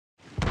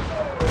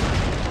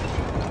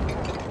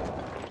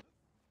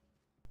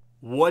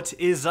What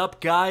is up,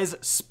 guys?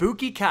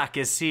 Spooky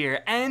Cactus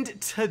here, and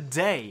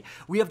today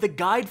we have the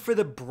guide for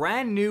the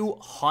brand new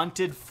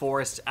Haunted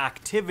Forest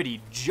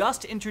activity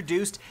just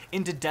introduced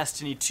into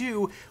Destiny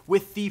 2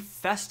 with the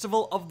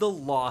Festival of the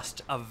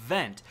Lost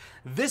event.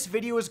 This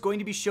video is going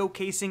to be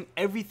showcasing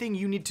everything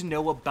you need to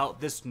know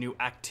about this new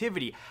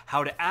activity,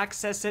 how to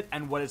access it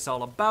and what it's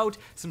all about,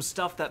 some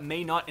stuff that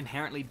may not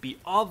inherently be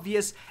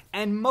obvious,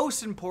 and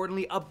most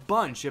importantly, a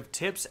bunch of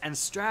tips and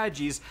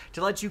strategies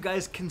to let you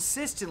guys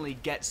consistently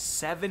get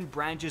 7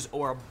 branches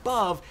or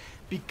above,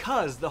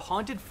 because the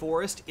Haunted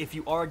Forest, if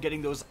you are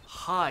getting those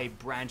high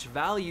branch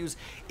values,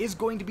 is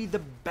going to be the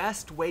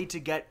best way to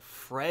get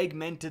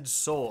Fragmented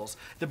Souls,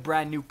 the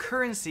brand new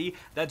currency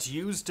that's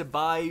used to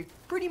buy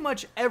pretty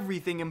much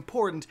everything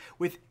important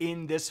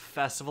within this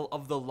Festival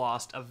of the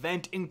Lost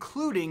event,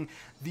 including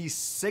the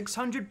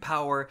 600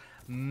 power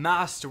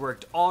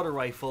masterworked auto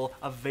rifle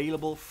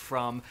available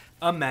from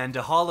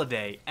Amanda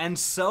Holiday. And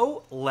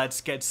so,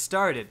 let's get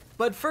started.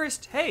 But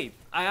first, hey,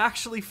 I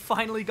actually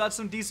finally got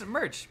some decent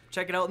merch.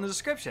 Check it out in the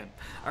description.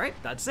 Alright,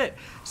 that's it.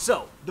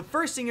 So, the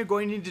first thing you're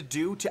going to need to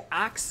do to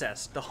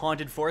access the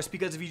Haunted Forest,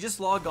 because if you just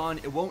log on,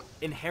 it won't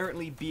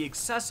inherently be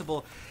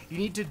accessible, you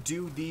need to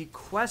do the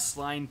quest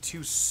line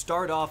to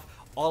start off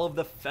all of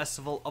the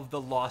Festival of the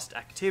Lost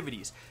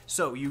activities.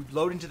 So you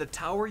load into the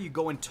tower, you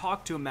go and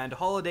talk to Amanda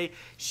Holiday.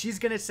 She's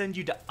gonna send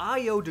you to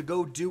IO to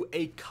go do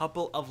a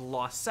couple of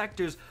lost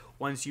sectors.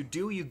 Once you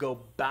do, you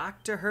go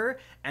back to her,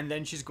 and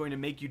then she's going to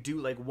make you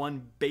do like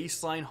one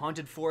baseline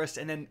Haunted Forest,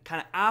 and then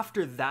kind of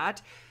after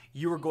that,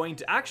 you are going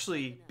to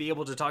actually be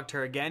able to talk to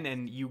her again,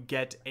 and you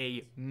get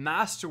a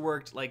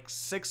masterworked like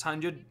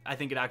 600, I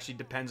think it actually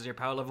depends on your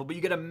power level, but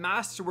you get a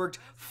masterworked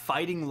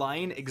fighting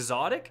lion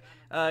exotic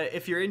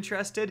if you're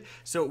interested.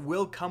 So it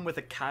will come with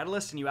a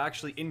catalyst, and you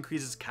actually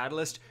increase its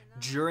catalyst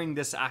during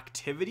this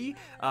activity,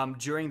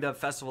 during the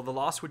Festival of the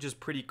Lost, which is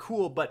pretty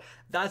cool. But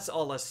that's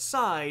all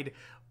aside.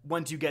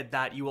 Once you get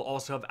that, you will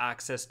also have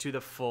access to the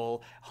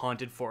full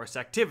Haunted Forest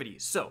activity.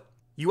 So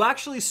you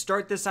actually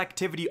start this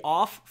activity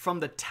off from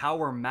the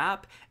tower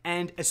map,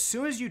 and as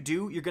soon as you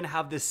do, you're going to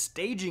have this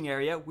staging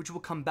area, which we'll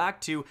come back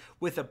to,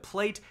 with a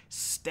plate.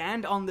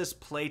 Stand on this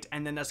plate,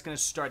 and then that's going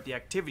to start the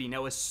activity.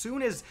 Now, as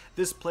soon as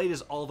this plate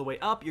is all the way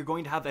up, you're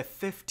going to have a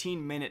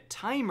 15-minute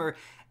timer,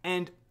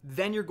 and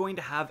then you're going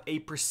to have a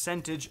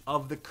percentage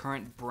of the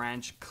current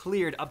branch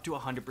cleared up to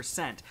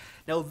 100%.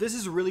 Now, this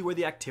is really where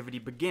the activity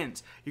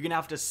begins. You're going to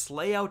have to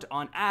slay out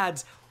on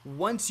ads.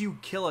 Once you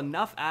kill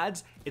enough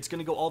ads, it's going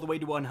to go all the way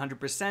to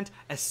 100%.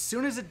 As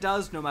soon as it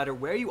does, no matter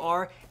where you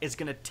are, it's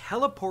going to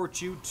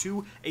teleport you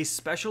to a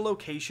special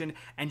location,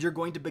 and you're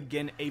going to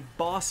begin a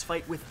boss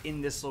fight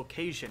within this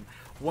location.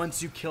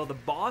 Once you kill the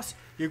boss,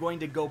 you're going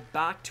to go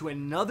back to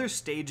another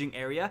staging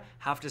area,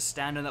 have to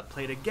stand on that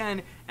plate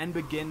again, and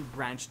begin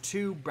branch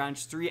 2,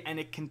 branch 3, and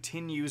it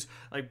continues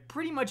like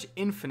pretty much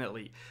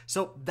infinitely.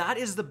 So that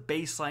is the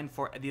baseline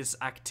for this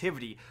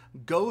activity.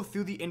 Go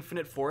through the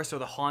infinite forest, or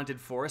the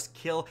Haunted Forest,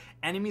 kill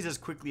enemies as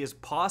quickly as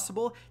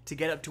possible to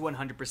get up to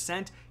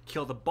 100%,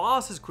 kill the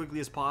boss as quickly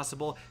as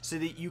possible so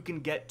that you can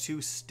get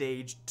to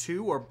stage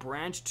 2 or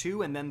branch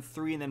 2, and then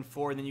 3, and then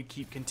 4, and then you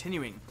keep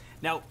continuing.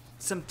 Now,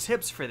 some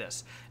tips for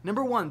this.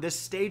 Number 1, this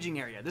staging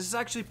area. This is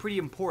actually pretty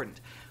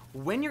important.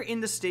 When you're in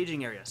the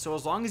staging area, so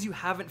as long as you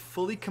haven't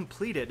fully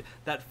completed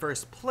that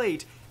first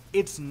plate,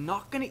 it's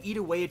not going to eat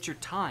away at your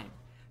time.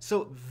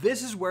 So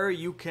this is where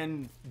you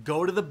can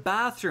go to the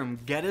bathroom,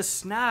 get a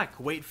snack,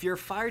 wait for your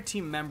fire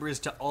team members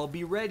to all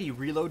be ready,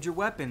 reload your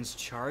weapons,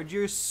 charge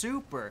your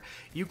super.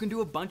 You can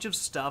do a bunch of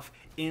stuff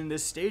in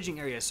this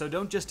staging area, so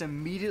don't just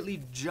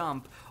immediately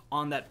jump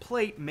on that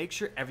plate. Make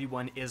sure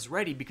everyone is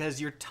ready,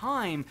 because your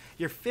time,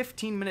 your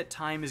 15-minute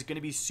time, is going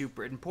to be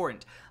super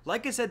important.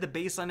 Like I said, the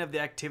baseline of the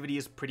activity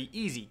is pretty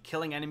easy.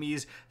 Killing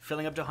enemies,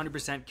 filling up to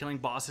 100%, killing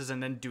bosses,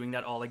 and then doing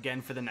that all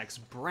again for the next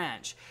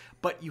branch.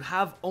 But you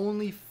have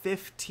only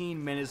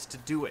 15 minutes to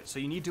do it, so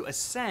you need to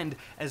ascend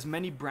as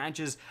many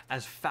branches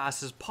as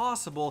fast as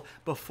possible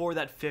before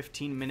that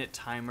 15-minute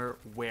timer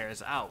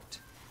wears out.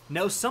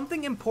 Now,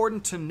 something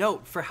important to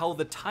note for how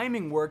the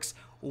timing works: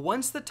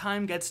 once the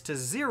time gets to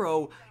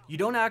 0, you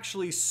don't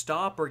actually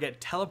stop or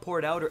get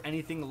teleported out or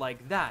anything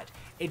like that.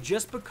 It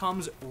just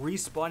becomes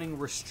respawning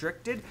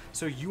restricted,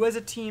 so you as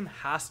a team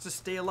has to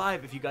stay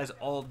alive. If you guys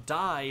all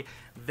die,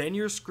 then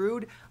you're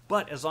screwed.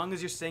 But as long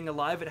as you're staying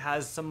alive, it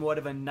has somewhat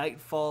of a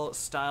nightfall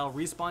style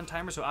respawn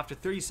timer, so after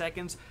 30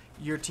 seconds,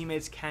 your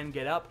teammates can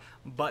get up,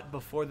 but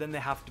before then they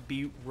have to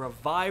be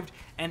revived.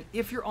 And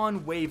if you're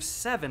on wave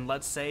 7,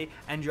 let's say,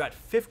 and you're at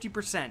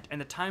 50%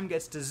 and the time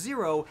gets to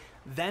 0,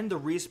 then the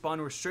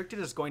respawn restricted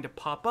is going to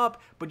pop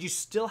up, but you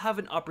still have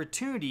an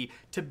opportunity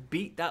to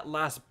beat that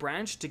last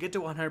branch to get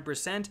to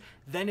 100%.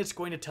 Then it's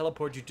going to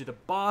teleport you to the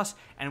boss,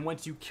 and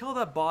once you kill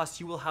that boss,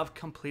 you will have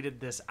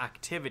completed this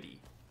activity.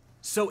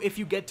 So if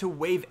you get to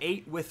wave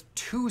 8 with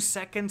 2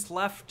 seconds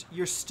left,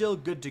 you're still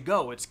good to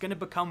go. It's going to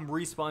become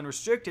respawn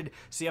restricted,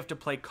 so you have to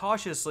play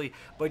cautiously,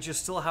 but you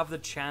still have the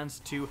chance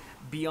to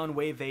be on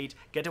wave 8,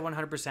 get to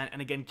 100%,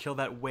 and again kill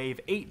that wave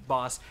 8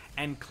 boss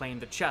and claim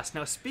the chest.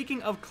 Now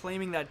speaking of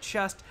claiming that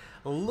chest,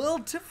 a little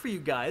tip for you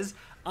guys,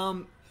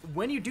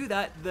 when you do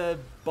that, the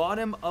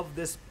bottom of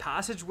this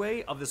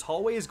passageway, of this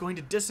hallway, is going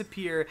to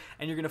disappear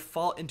and you're going to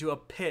fall into a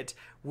pit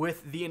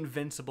with the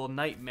invincible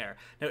nightmare.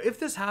 Now, if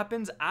this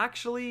happens,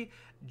 actually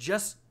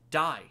just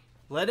die.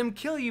 Let him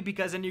kill you,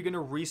 because then you're going to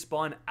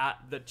respawn at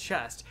the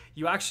chest.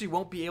 You actually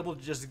won't be able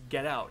to just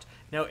get out.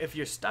 Now, if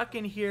you're stuck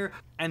in here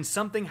and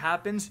something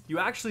happens, you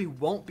actually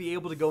won't be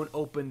able to go and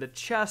open the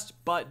chest,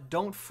 but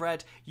don't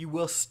fret, you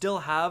will still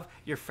have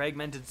your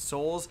fragmented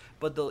souls,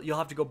 but you'll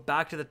have to go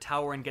back to the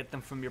tower and get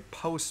them from your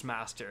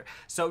postmaster.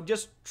 So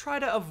just try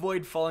to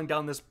avoid falling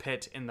down this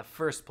pit in the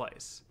first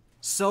place.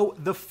 So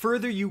the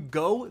further you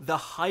go, the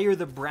higher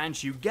the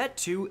branch you get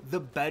to, the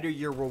better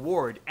your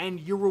reward. And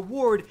your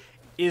reward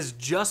is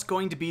just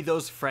going to be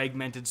those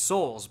fragmented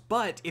souls.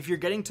 But if you're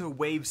getting to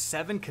wave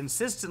 7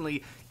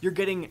 consistently, you're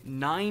getting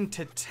 9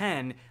 to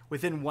 10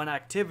 within one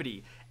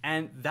activity.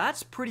 And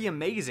that's pretty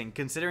amazing,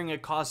 considering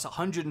it costs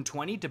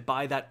 120 to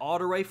buy that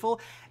auto rifle,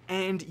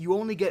 and you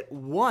only get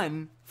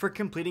 1 for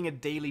completing a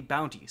daily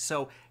bounty.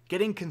 So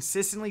getting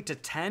consistently to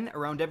 10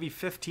 around every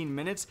 15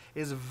 minutes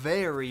is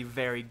very,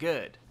 very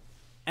good.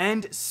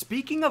 And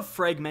speaking of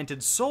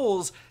fragmented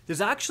souls,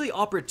 there's actually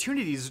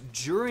opportunities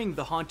during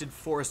the Haunted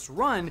Forest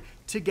run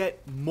to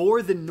get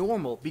more than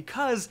normal,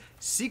 because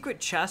secret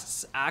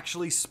chests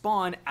actually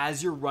spawn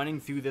as you're running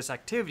through this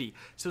activity.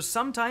 So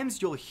sometimes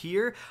you'll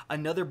hear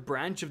another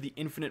branch of the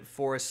Infinite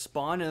Forest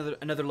spawn,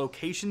 another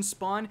location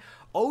spawn.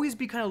 Always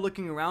be kind of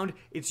looking around.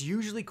 It's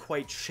usually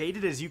quite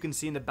shaded, as you can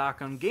see in the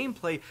background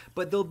gameplay,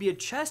 but there'll be a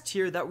chest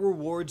here that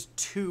rewards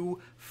 2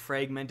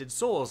 fragmented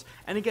souls.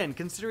 And again,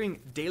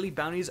 considering daily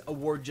bounties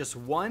award just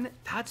 1,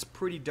 that's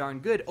pretty darn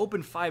good.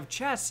 Open 5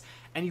 chests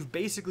and you've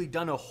basically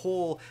done a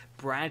whole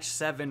branch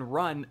 7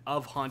 run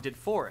of Haunted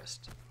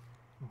Forest.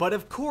 But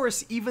of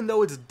course, even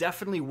though it's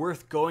definitely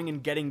worth going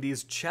and getting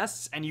these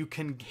chests, and you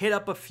can hit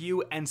up a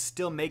few and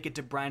still make it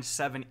to branch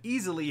 7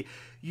 easily,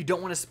 you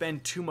don't want to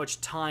spend too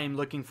much time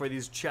looking for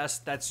these chests.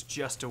 That's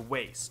just a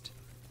waste.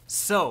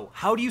 So,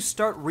 how do you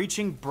start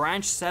reaching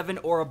branch 7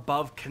 or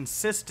above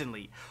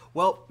consistently?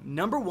 Well,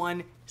 number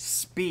 1,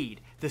 speed.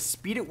 The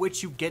speed at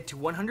which you get to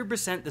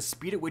 100%, the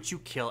speed at which you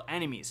kill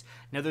enemies.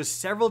 Now, there's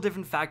several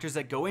different factors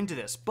that go into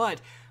this,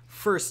 but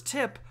first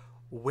tip,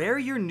 wear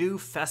your new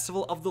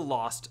Festival of the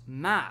Lost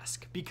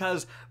mask,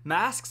 because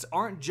masks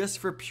aren't just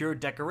for pure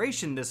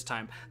decoration this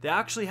time. They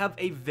actually have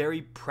a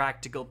very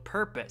practical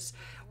purpose.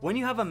 When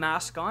you have a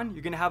mask on,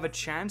 you're going to have a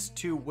chance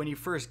to, when you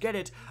first get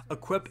it,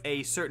 equip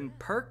a certain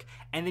perk,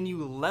 and then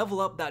you level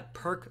up that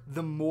perk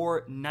the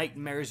more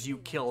nightmares you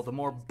kill, the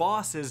more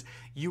bosses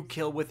you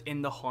kill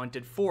within the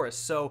Haunted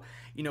Forest. So,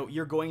 you know,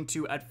 you're going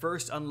to at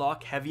first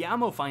unlock Heavy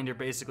Ammo Finder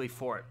basically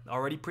for it.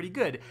 Already pretty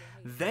good.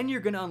 Then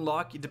you're going to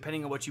unlock,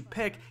 depending on what you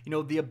pick, you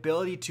know, the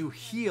ability to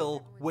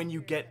heal when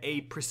you get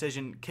a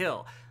precision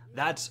kill.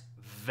 That's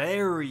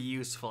very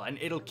useful, and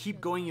it'll keep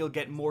going. You'll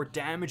get more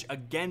damage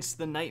against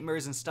the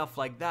nightmares and stuff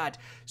like that,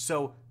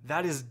 so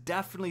that is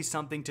definitely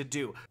something to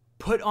do.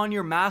 Put on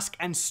your mask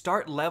and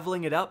start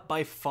leveling it up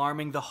by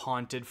farming the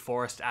Haunted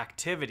Forest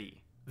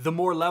activity. The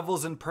more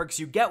levels and perks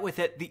you get with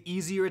it, the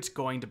easier it's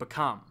going to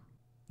become.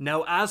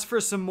 Now, as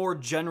for some more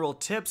general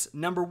tips,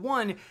 number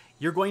 1,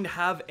 you're going to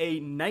have a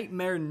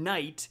Nightmare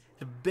Knight,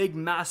 the big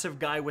massive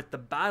guy with the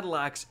battle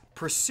axe,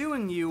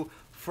 pursuing you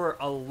for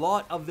a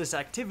lot of this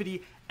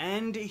activity,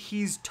 and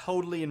he's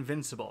totally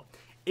invincible.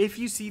 If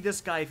you see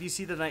this guy, if you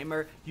see the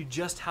nightmare, you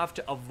just have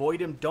to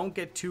avoid him. Don't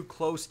get too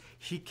close.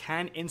 He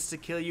can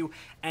insta-kill you,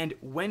 and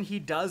when he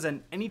does,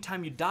 and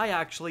anytime you die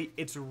actually,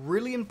 it's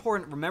really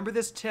important, remember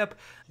this tip,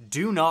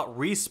 do not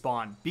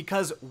respawn,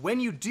 because when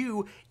you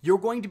do, you're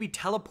going to be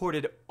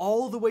teleported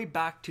all the way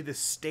back to the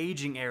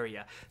staging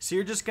area. So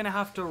you're just gonna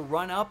have to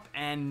run up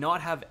and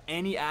not have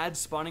any ads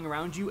spawning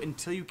around you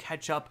until you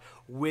catch up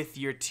with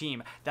your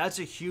team. That's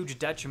a huge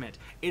detriment.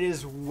 It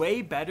is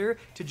way better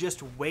to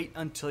just wait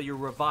until you're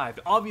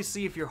revived.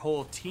 Obviously, if your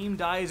whole team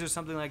dies or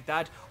something like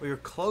that, or you're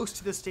close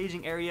to the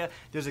staging area,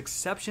 there's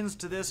exceptions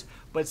to this,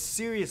 but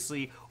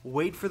seriously,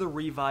 wait for the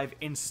revive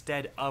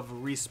instead of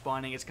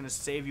respawning. It's going to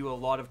save you a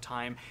lot of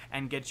time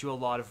and get you a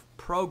lot of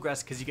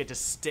progress because you get to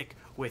stick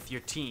with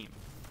your team.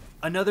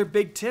 Another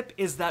big tip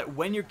is that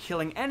when you're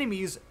killing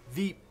enemies,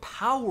 the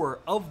power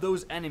of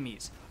those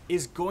enemies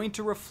is going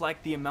to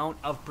reflect the amount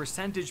of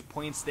percentage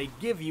points they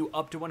give you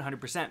up to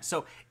 100%.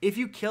 So if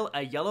you kill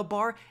a yellow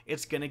bar,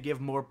 it's gonna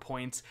give more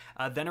points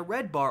than a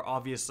red bar,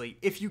 obviously.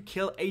 If you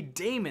kill a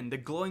daemon, the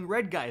glowing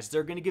red guys,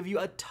 they're gonna give you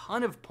a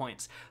ton of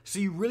points. So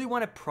you really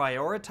wanna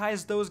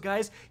prioritize those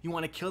guys. You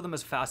wanna kill them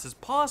as fast as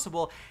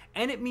possible.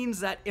 And it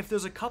means that if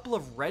there's a couple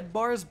of red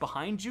bars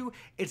behind you,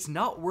 it's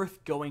not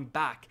worth going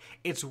back.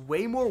 It's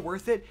way more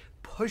worth it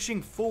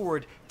pushing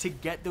forward to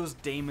get those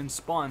daemon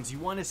spawns. You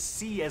want to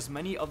see as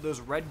many of those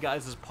red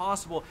guys as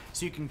possible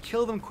so you can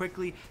kill them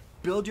quickly,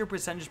 build your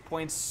percentage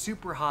points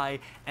super high,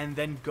 and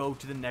then go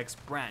to the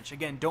next branch.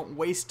 Again, don't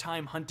waste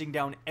time hunting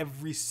down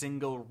every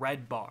single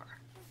red bar.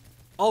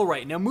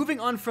 Alright, now moving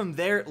on from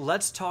there,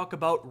 let's talk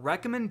about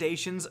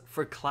recommendations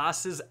for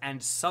classes and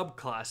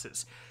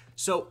subclasses.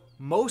 So,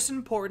 most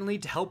importantly,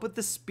 to help with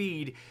the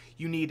speed,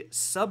 you need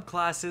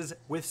subclasses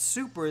with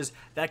supers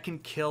that can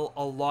kill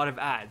a lot of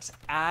ads.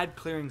 Ad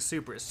clearing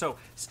supers. So,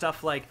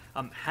 stuff like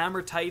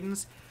Hammer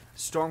Titans,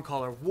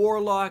 Stormcaller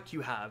Warlock,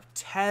 you have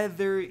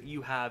Tether,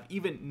 you have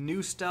even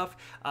new stuff,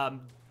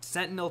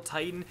 Sentinel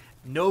Titan,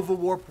 Nova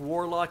Warp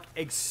Warlock,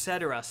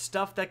 etc.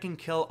 Stuff that can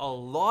kill a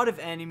lot of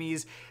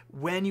enemies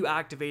when you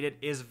activate it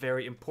is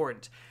very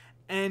important.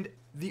 And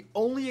the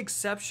only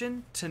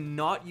exception to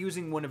not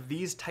using one of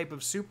these type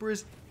of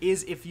supers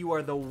is if you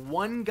are the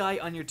one guy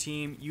on your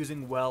team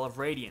using Well of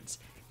Radiance.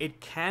 It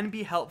can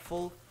be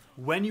helpful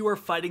when you are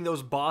fighting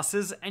those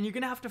bosses, and you're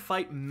gonna have to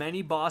fight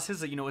many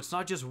bosses. You know, it's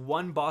not just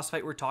one boss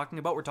fight we're talking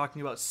about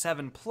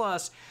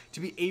 7+ to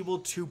be able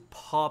to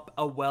pop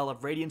a Well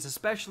of Radiance,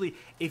 especially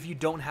if you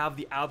don't have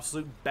the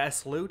absolute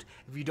best loot.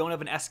 If you don't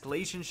have an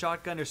escalation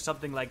shotgun or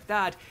something like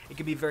that, it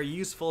can be very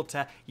useful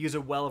to use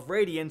a Well of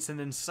Radiance, and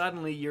then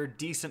suddenly your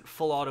decent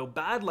full auto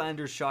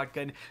Badlander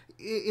shotgun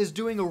is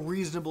doing a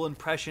reasonable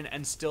impression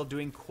and still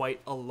doing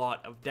quite a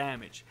lot of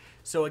damage.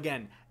 So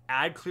again,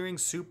 ad clearing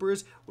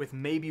supers with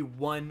maybe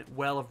one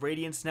Well of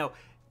Radiance. Now,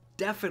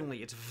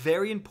 definitely, it's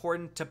very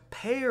important to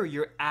pair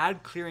your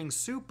ad clearing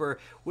super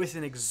with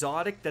an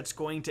exotic that's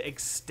going to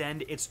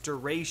extend its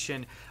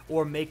duration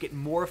or make it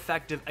more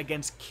effective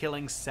against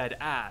killing said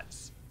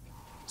ads.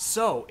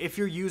 So, if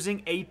you're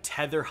using a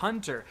Tether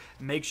Hunter,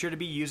 make sure to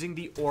be using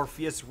the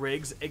Orpheus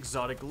Riggs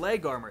exotic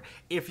leg armor.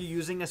 If you're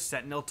using a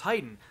Sentinel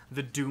Titan,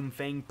 the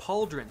Doomfang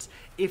Pauldrons.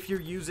 If you're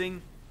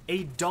using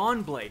a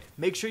Dawnblade,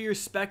 make sure you're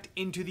spec'd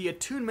into the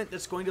attunement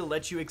that's going to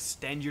let you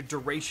extend your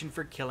duration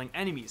for killing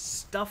enemies,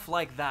 stuff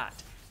like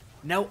that.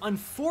 Now,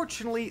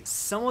 unfortunately,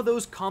 some of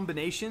those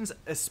combinations,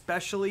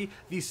 especially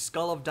the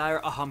Skull of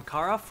Dire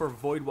Ahamkara for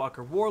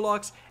Voidwalker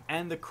Warlocks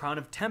and the Crown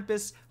of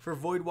Tempest for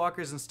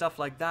Voidwalkers and stuff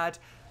like that,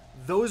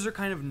 those are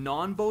kind of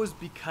non-bows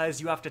because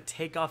you have to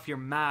take off your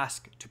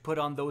mask to put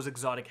on those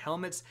exotic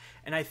helmets,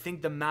 and I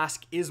think the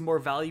mask is more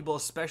valuable,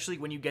 especially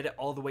when you get it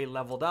all the way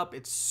leveled up.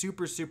 It's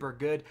super, super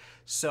good,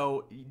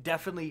 so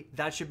definitely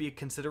that should be a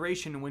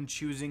consideration when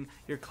choosing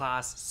your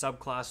class,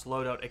 subclass,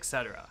 loadout,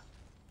 etc.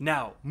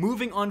 Now,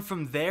 moving on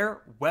from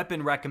there,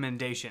 weapon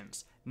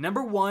recommendations.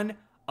 Number 1,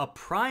 a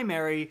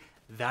primary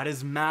that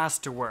is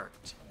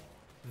masterworked.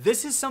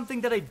 This is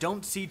something that I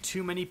don't see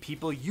too many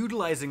people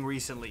utilizing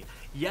recently.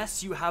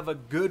 Yes, you have a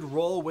good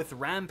roll with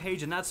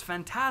Rampage and that's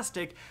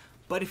fantastic,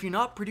 but if you're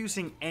not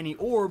producing any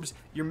orbs,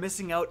 you're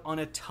missing out on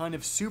a ton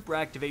of super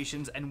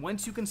activations, and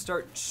once you can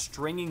start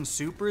stringing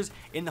supers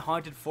in the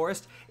Haunted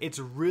Forest, it's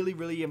really,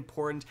 really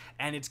important,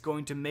 and it's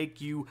going to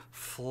make you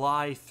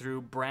fly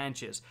through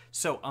branches.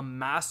 So a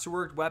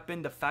masterworked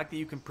weapon, the fact that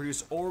you can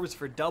produce orbs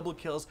for double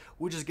kills,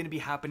 which is going to be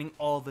happening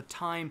all the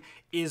time,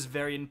 is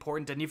very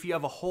important. And if you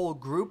have a whole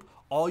group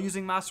all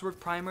using masterwork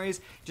primaries,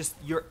 just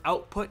your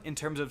output in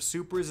terms of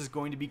supers is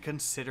going to be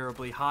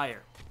considerably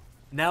higher.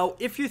 Now,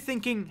 if you're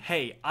thinking,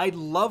 hey, I'd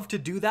love to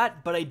do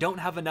that, but I don't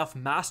have enough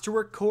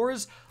masterwork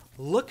cores,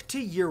 look to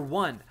year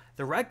 1.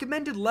 The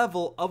recommended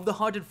level of the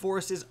Haunted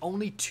Forest is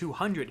only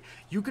 200.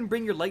 You can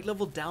bring your light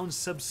level down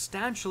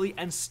substantially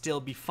and still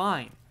be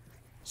fine.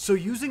 So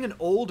using an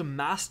old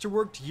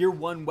masterworked year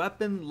 1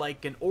 weapon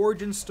like an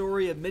Origin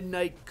Story, a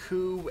Midnight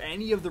Coup,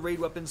 any of the raid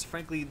weapons,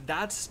 frankly,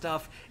 that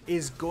stuff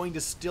is going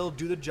to still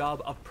do the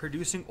job of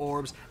producing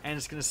orbs, and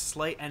it's going to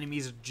slay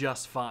enemies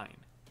just fine.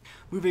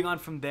 Moving on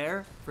from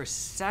there, for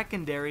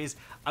secondaries,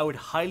 I would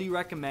highly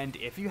recommend,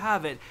 if you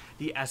have it,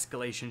 the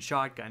Escalation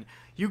Shotgun.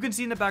 You can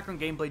see in the background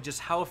gameplay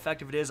just how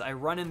effective it is. I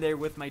run in there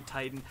with my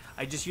Titan.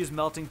 I just use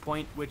Melting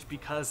Point, which,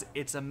 because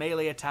it's a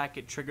melee attack,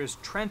 it triggers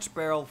Trench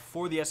Barrel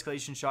for the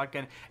Escalation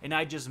Shotgun, and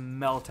I just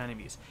melt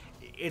enemies.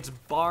 It's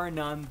bar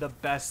none the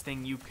best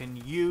thing you can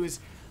use.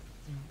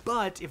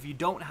 But if you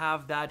don't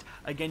have that,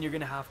 again, you're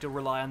going to have to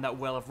rely on that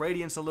Well of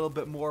Radiance a little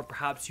bit more,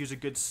 perhaps use a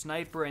good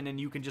sniper, and then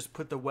you can just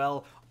put the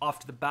well off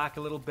to the back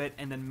a little bit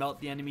and then melt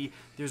the enemy.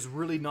 There's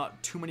really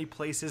not too many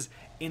places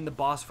in the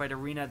boss fight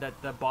arena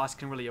that the boss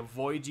can really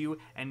avoid you,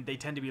 and they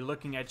tend to be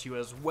looking at you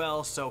as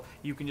well, so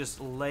you can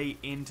just lay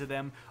into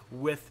them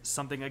with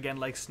something, again,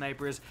 like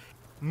snipers.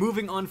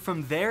 Moving on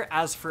from there,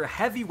 as for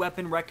heavy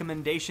weapon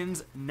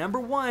recommendations, number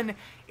 1,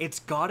 it's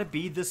gotta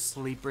be the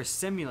Sleeper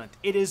Simulant.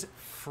 It is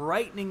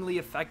frighteningly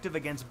effective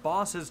against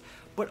bosses,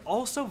 but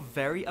also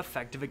very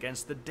effective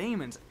against the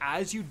daemons.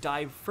 As you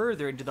dive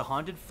further into the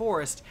Haunted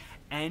Forest,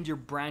 and your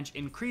branch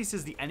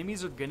increases, the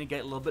enemies are going to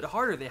get a little bit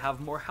harder. They have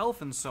more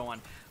health and so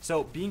on.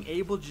 So being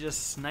able to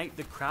just snipe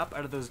the crap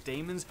out of those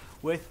daemons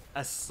with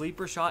a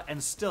sleeper shot,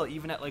 and still,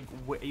 even at like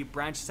a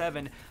branch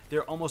 7,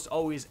 they're almost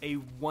always a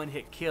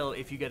one-hit kill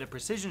if you get a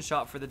precision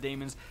shot for the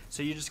daemons.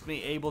 So you're just going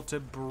to be able to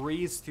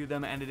breeze through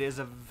them, and it is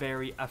a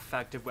very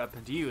effective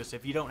weapon to use.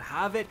 If you don't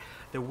have it,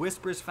 the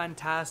Whisper is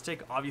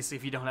fantastic. Obviously,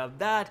 if you don't have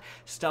that,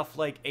 stuff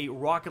like a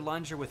rocket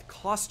launcher with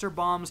cluster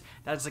bombs,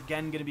 that's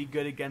again going to be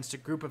good against a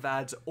group of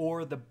ads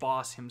or the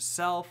boss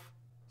himself.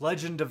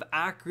 Legend of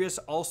Acreus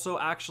also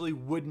actually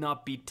would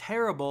not be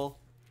terrible.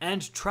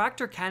 And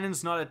Tractor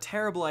Cannon's not a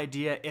terrible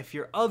idea if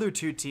your other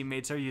 2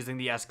 teammates are using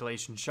the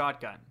Escalation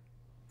Shotgun.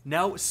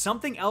 Now,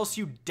 something else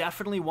you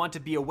definitely want to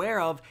be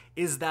aware of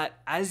is that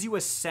as you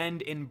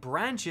ascend in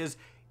branches,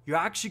 you're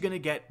actually going to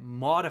get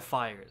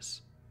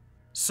modifiers.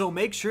 So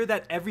make sure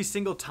that every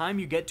single time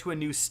you get to a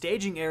new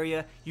staging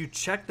area, you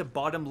check the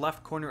bottom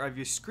left corner of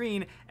your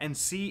screen and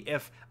see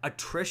if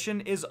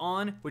attrition is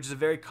on, which is a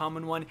very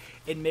common one.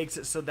 It makes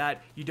it so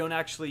that you don't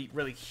actually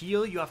really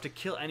heal. You have to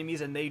kill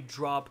enemies and they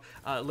drop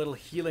little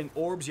healing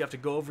orbs. You have to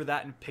go over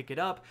that and pick it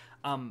up.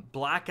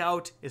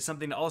 Blackout is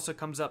something that also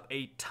comes up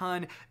a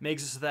ton,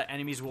 makes it so that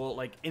enemies will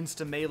like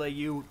insta melee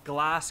you.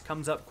 Glass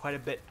comes up quite a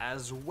bit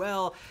as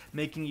well,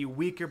 making you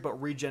weaker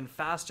but regen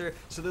faster.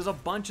 So there's a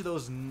bunch of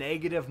those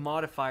negative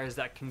modifiers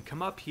that can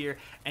come up here,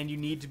 and you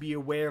need to be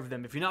aware of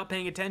them. If you're not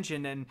paying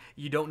attention and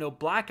you don't know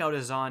Blackout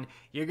is on,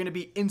 you're going to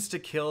be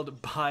insta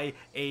killed by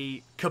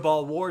a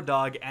Cabal War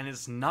Dog, and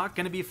it's not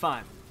going to be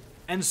fun.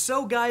 And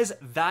so guys,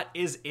 that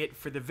is it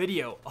for the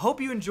video. I hope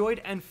you enjoyed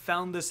and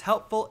found this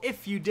helpful.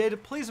 If you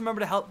did, please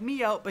remember to help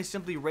me out by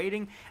simply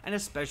rating and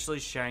especially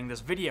sharing this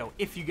video.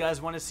 If you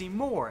guys want to see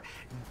more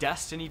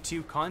Destiny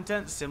 2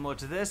 content similar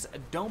to this,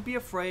 don't be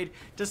afraid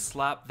to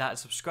slap that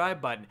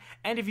subscribe button.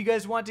 And if you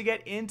guys want to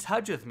get in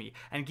touch with me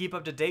and keep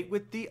up to date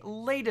with the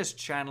latest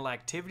channel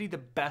activity, the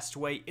best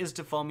way is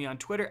to follow me on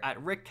Twitter at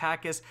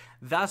RickCacus.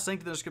 That's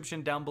linked in the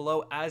description down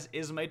below, as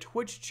is my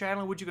Twitch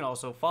channel, which you can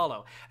also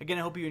follow. Again,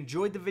 I hope you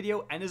enjoyed the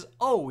video, and as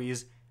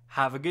always,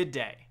 have a good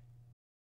day.